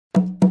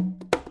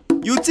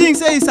You think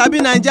say you sabi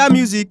Naija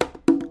music?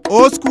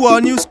 Old school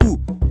or new school?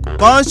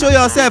 Come show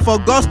yourself for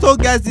Gusto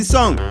Gets the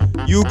Song.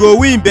 You go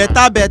win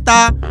better.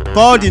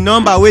 Call the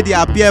number wey dey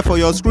appear for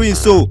your screen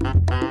so.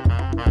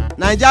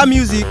 Naija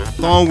music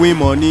come win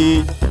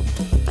money.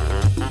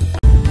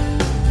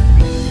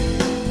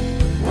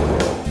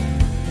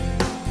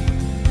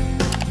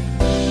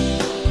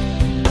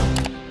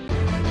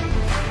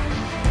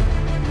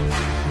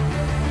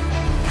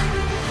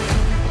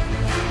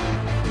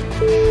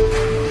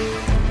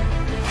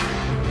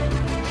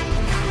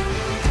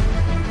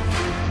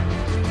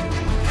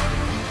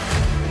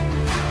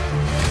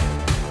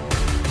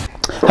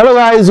 Hello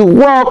guys,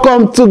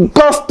 welcome to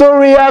Gusto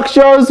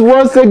Reactions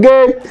once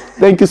again.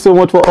 Thank you so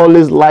much for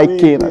always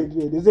liking.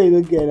 Wait. They say you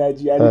don't get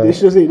energy, and they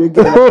show say you don't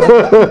get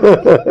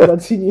energy.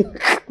 Continue.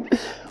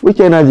 Which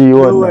energy you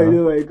want?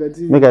 No worry,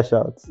 continue. Make a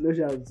shout. No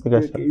shout. Make a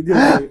Okay.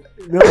 shout.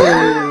 No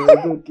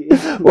worry, okay.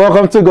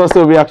 Welcome to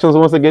Gusto Reactions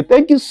once again.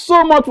 Thank you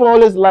so much for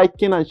always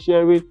liking and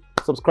sharing,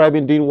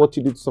 subscribing, doing what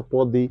you do to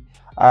support the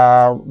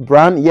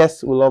brand.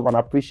 Yes, we love and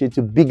appreciate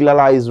you. Big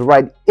Lala is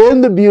right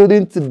in the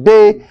building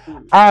today,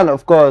 and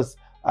of course,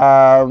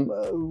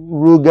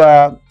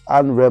 RUGER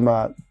and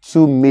Rema,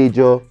 two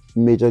major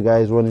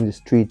guys running the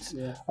streets,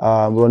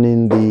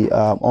 running the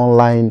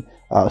online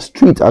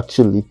street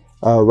actually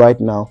right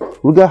now.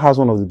 RUGER has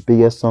one of the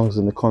biggest songs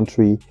in the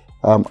country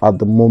at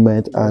the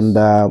moment, and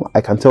I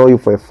can tell you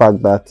for a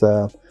fact that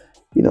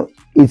you know,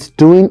 it's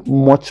doing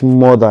much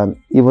more than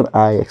even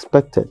I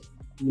expected.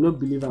 You don't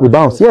believe we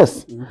bounce,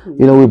 yes.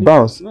 You know, we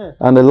bounce, yeah.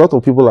 And a lot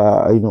of people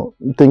are, you know,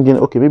 thinking,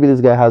 okay, maybe this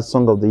guy has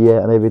Song of the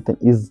Year and everything.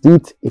 Is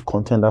it a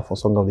contender for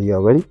Song of the Year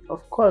already?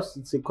 Of course,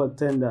 it's a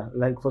contender.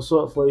 Like for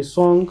a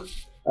song,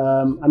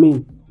 I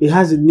mean, it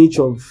has a niche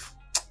of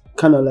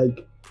kind of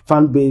like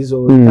fan base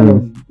or kind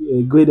of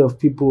a grade of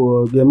people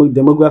or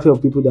demography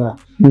of people that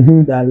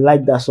that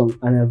like that song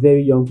and are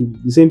very young people.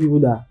 The same people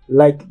that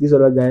like this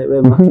other guy,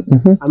 Rema.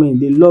 I mean,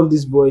 they love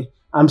this boy.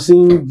 I'm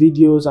seeing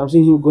videos, I'm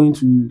seeing him going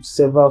to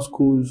several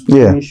schools,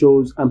 doing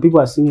shows, and people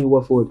are singing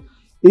word for word.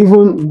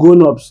 Even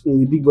grown-ups in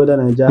the Big Brother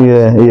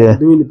Nigeria,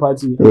 doing the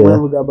party, and when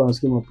RUGER Bounce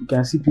came up, you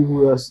can see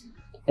people just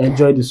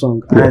enjoy the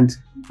song. And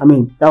I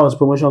mean, that was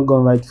promotion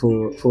gone right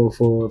for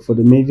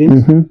the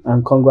Maven,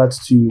 and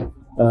congrats to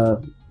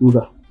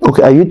RUGER.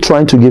 Okay, are you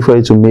trying to give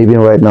credit to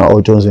Maven right now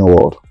or Johnson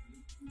World?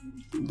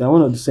 They're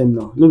one of the same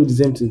now. No be the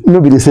same thing. No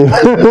be the same.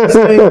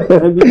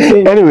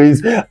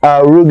 Anyways,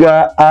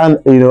 RUGER and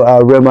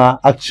Rema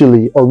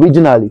actually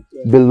originally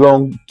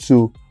belonged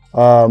to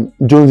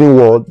Johnson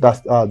World. That's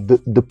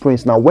the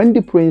Prince. Now, when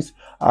the Prince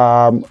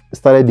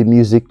started the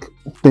music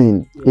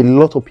thing, a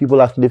lot of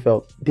people actually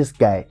felt this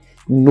guy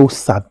no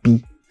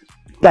sabi,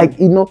 like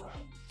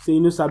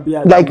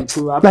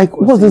so like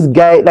what's this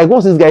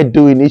guy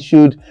doing? It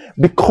should,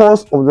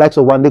 because of likes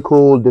of One Day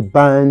Cole, the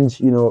band,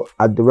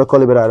 at the record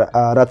label at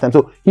that time.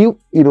 So he,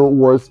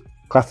 was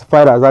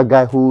classified as that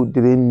guy who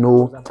didn't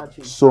know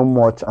so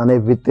much and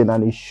everything,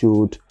 and he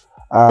should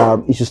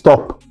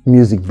stop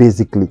music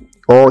basically,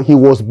 or he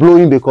was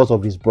blowing because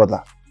of his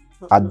brother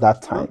at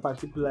that time. Not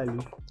particularly.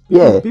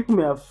 People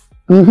may have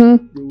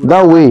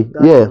that way,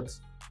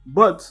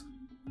 but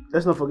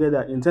let's not forget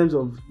that in terms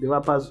of the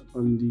rappers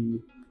on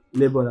the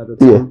label at the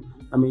time,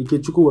 I mean,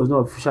 Ikechukwu was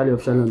not officially on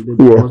the label.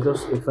 He was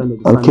just a friend of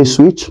the family.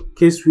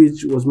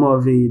 K-Switch was more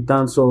of a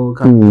dancer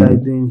kind of guy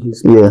doing his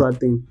spiritual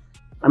thing.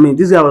 I mean,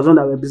 this guy was one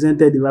that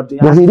represented the rap thing.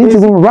 But he didn't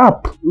even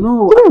rap.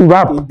 No, he didn't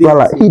rap.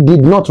 He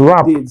did not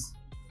rap.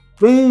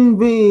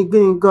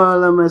 Bing,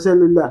 call on my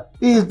cellular.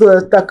 It's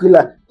the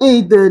tackler.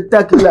 It's the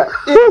tackler.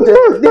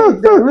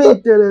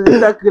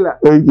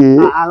 Okay.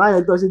 I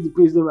like touching the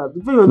Prince no rap.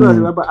 The Prince was not as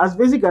a rapper. As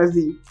basic as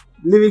the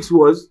lyrics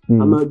was,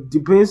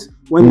 the Prince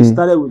when he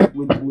started with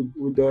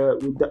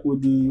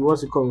the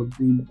what's it called,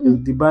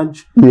 the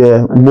bunch,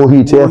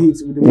 Mohit,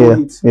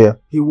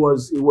 he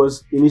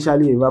was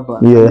initially a rapper,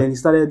 and then he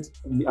started,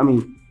 I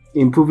mean,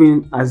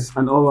 improving as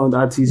an all-round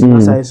artist. I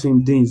started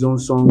seeing doing his own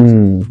songs,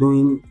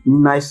 doing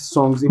nice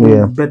songs,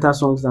 even better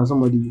songs than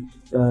some of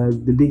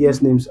the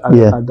biggest names at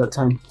that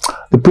time.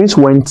 The Prince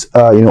went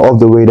off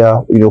the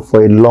radar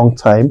for a long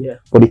time,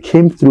 but he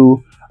came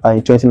through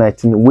in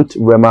 2019 with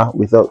Rema.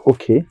 We thought,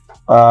 okay,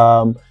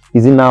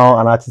 is he now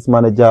an artist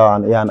manager,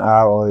 an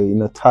A&R,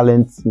 or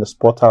talent,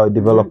 spotter or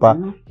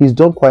developer? He's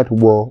done quite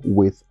well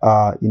with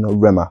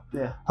Rema,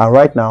 and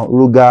right now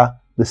RUGER,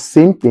 the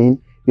same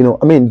thing.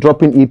 I mean,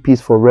 dropping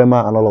EPs for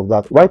Rema and all of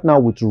that. Right now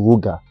with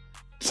RUGER,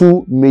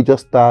 two major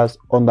stars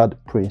under the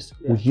Prince.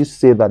 Would you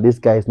say that this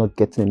guy is not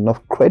getting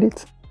enough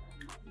credit?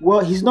 Well,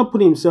 he's not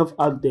putting himself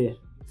out there,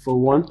 for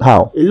one.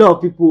 How? A lot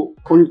of people,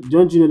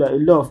 don't you know that a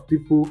lot of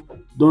people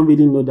don't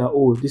really know that,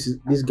 oh, this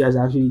guy's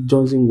actually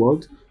Johnson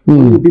World.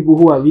 Only people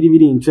who are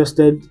really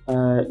interested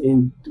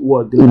in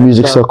what the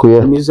music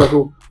circle, the music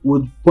circle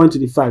would point to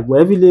the fact. But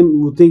every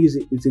name would think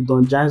it's a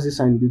Don Jazzy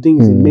sign, you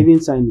think it's a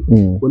Maven sign,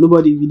 but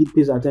nobody really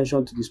pays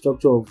attention to the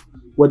structure of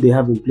what they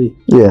have in play.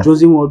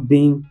 Johnson World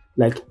being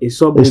like a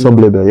sub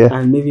label,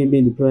 and Maven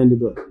being the parent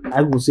label.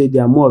 I would say they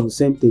are more of the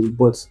same thing,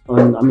 but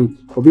I mean,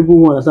 for people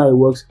who understand how it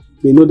works,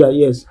 they know that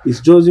yes,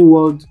 it's Chosen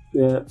World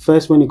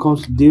first when it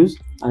comes to deals,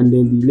 and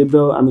then the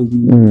label, I mean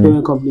the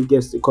parent company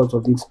gets the cut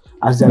of it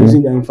as they're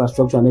using their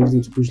infrastructure and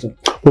everything to push them.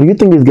 But do you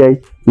think this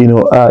guy,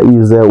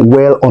 is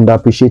well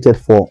underappreciated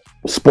for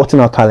spotting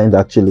our talent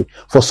actually?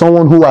 For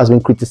someone who has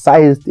been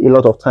criticized a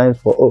lot of times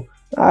for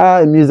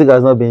music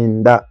has not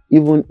been that,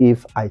 even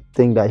if I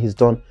think that he's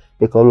done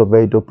a couple of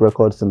very dope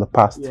records in the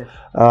past.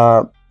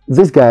 Yeah.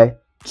 This guy,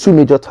 2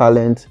 major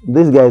talents.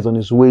 This guy is on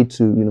his way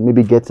to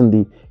maybe getting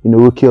the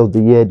Rookie of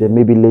the Year, then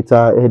maybe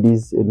later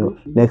Eddie's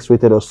next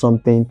rated or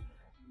something.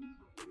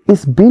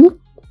 It's been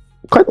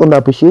quite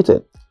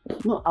underappreciated.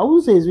 No, I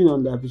wouldn't say it's been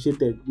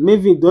underappreciated.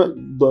 Maybe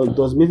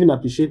does Maven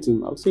appreciate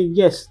him? I would say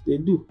yes, they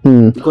do.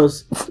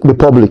 Because the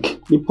public,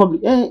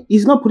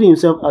 he's not putting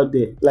himself out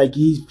there. Like,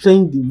 he's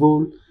playing the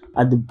role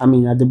at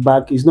the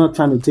back. He's not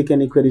trying to take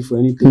any credit for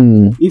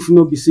anything. If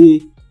be say,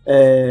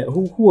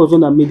 who was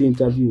on that made the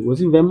interview?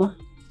 Was it Rema?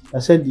 I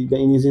said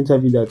in his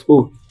interview that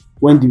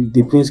when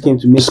the Prince came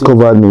to make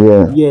discovered me,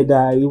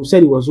 that he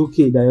said it was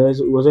okay, that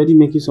he was already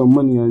making some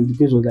money, and the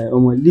Prince was like,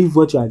 leave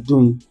what you are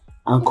doing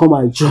and come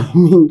and join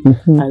me,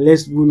 and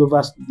let's rule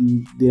over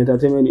the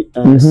entertainment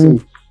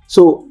scene.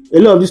 So a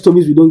lot of these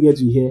stories we don't get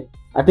to hear.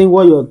 I think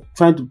what you're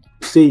trying to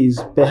say is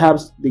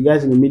perhaps the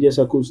guys in the media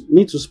circles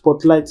need to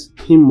spotlight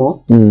him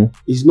more.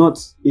 He's not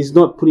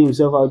putting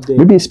himself out there.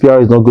 Maybe his PR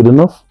is not good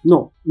enough.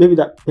 No, maybe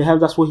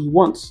perhaps that's what he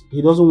wants.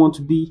 He doesn't want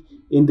to be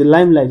in the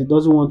limelight. He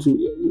doesn't want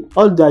to.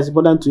 All that is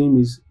important to him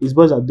is his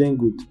boys are doing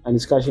good and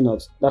he's cashing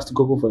out. That's the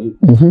goal for him.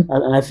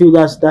 And I feel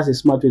that's a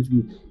smart way to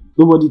be.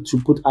 Nobody to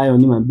put eye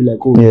on him and be like,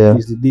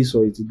 it's this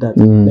or it's that.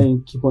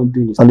 Then keep on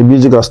doing it. And the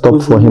music has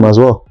stopped for him as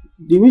well.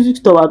 The music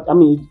stopped. I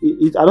mean,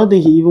 I don't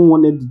think he even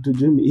wanted to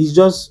do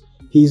it.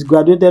 He's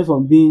graduated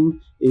from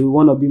being a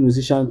wannabe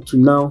musician to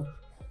now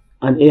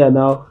an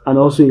A&R and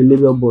also a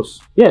label boss.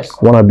 Yes.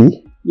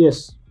 Wannabe?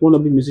 Yes,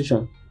 wannabe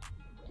musician.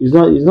 It's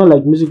not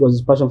like music was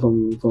his passion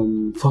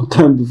from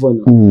time before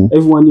now.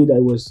 Everyone knew that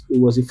it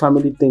was a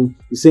family thing.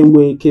 The same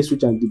way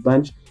K-Switch and the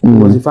Bunch, it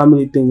was a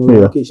family thing.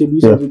 Okay, should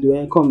be something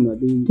to come now.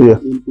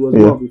 It was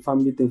more of a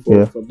family thing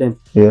for them.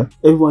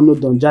 Everyone knows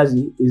Don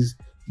Jazzy is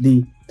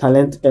the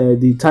talent in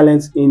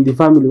the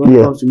family when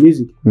it comes to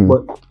music.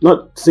 But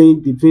not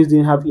saying the Prince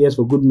didn't have ears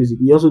for good music.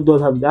 He also does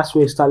have. That's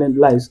where his talent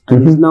lies,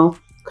 and he's now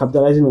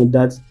capitalizing on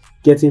that,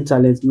 getting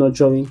talent,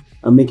 nurturing,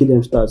 and making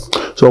them stars.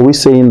 So are we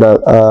saying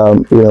that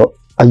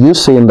are you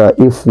saying that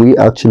if we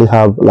actually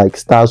have like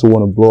stars who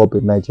want to blow up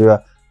in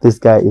Nigeria, this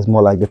guy is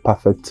more like the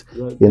perfect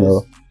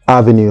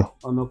avenue?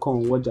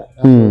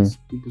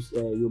 People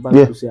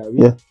say,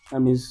 that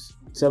means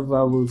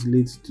several roads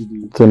lead to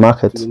the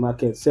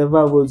market.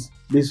 Several roads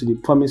lead to the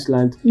promised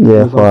land.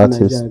 For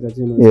artists.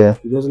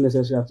 It doesn't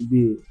necessarily have to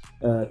be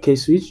a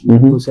K-Switch. You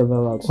can go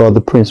several routes. Or the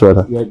Prince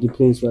rather. Yeah, the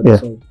Prince rather.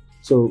 Sorry.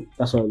 So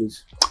that's all it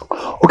is.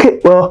 Okay,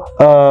 well,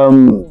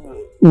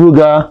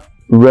 RUGER,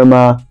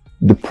 Rema,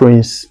 the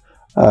Prince.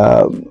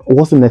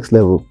 What's the next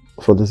level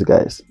for these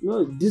guys?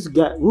 No, this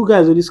guy RUGER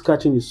is already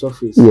scratching the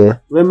surface.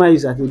 Rema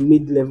is at the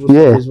mid-level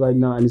surface right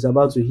now and is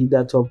about to hit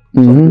that top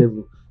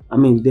level. I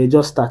mean, they're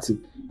just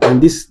starting,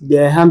 and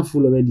they're a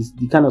handful already.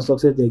 The kind of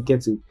success they're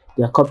getting,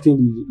 they are capturing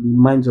the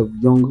minds of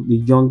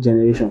the young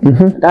generation.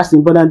 That's the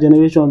important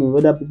generation,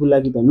 whether people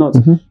like it or not.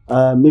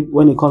 Maybe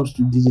when it comes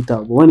to digital,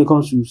 but when it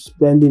comes to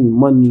spending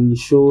money,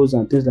 shows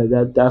and things like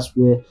that, that's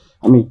where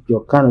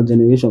your kind of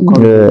generation comes.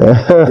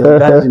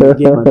 Guys in the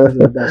game and things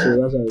like that. So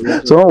that's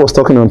how someone was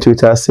talking on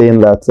Twitter saying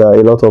that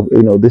a lot of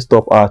these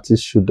top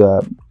artists should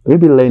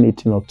maybe learn a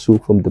thing or two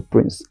from the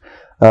Prince.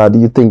 Do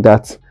you think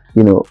that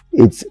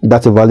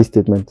that's a valid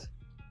statement?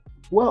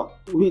 Well,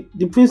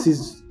 the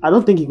Prince I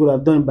don't think he could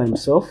have done it by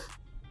himself.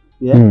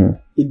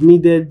 It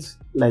needed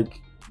like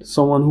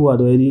someone who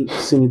had already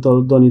seen it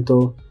all, done it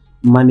all,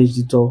 managed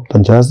it all.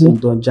 Don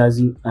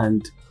Jazzy,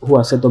 and who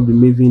has set up the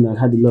Maven and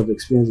had a lot of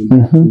experience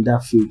in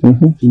that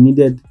field. He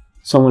needed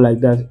someone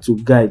like that to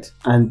guide,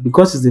 and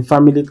because it's a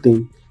family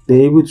thing,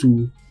 they're able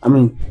to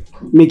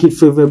make it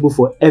favorable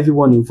for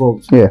everyone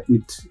involved.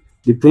 With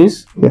the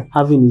Prince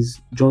having his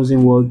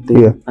Chosen World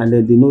thing, and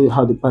then they know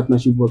how the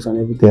partnership works and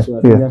everything. So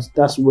I think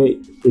that's where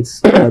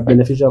it's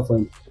beneficial for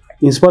him.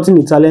 In spotting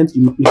the talent,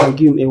 you can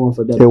give him A1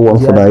 for that.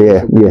 A1 for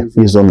that,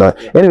 he's on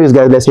that. Anyways,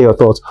 guys, let's hear your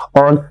thoughts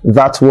on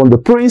that one. The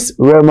Prince,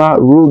 Rema,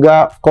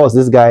 RUGER, of course,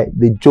 this guy,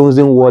 the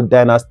Chosen World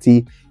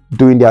Dynasty,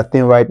 doing their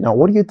thing right now.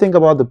 What do you think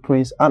about the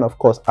Prince and, of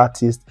course,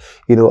 artists,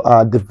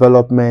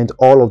 development,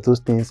 all of those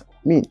things?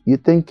 You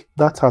think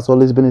that has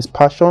always been his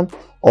passion,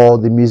 or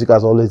the music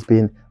has always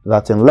been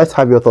that thing? Let's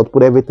have your thoughts.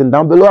 Put everything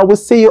down below. I will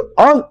see you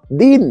on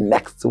the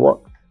next one.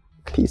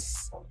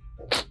 Peace.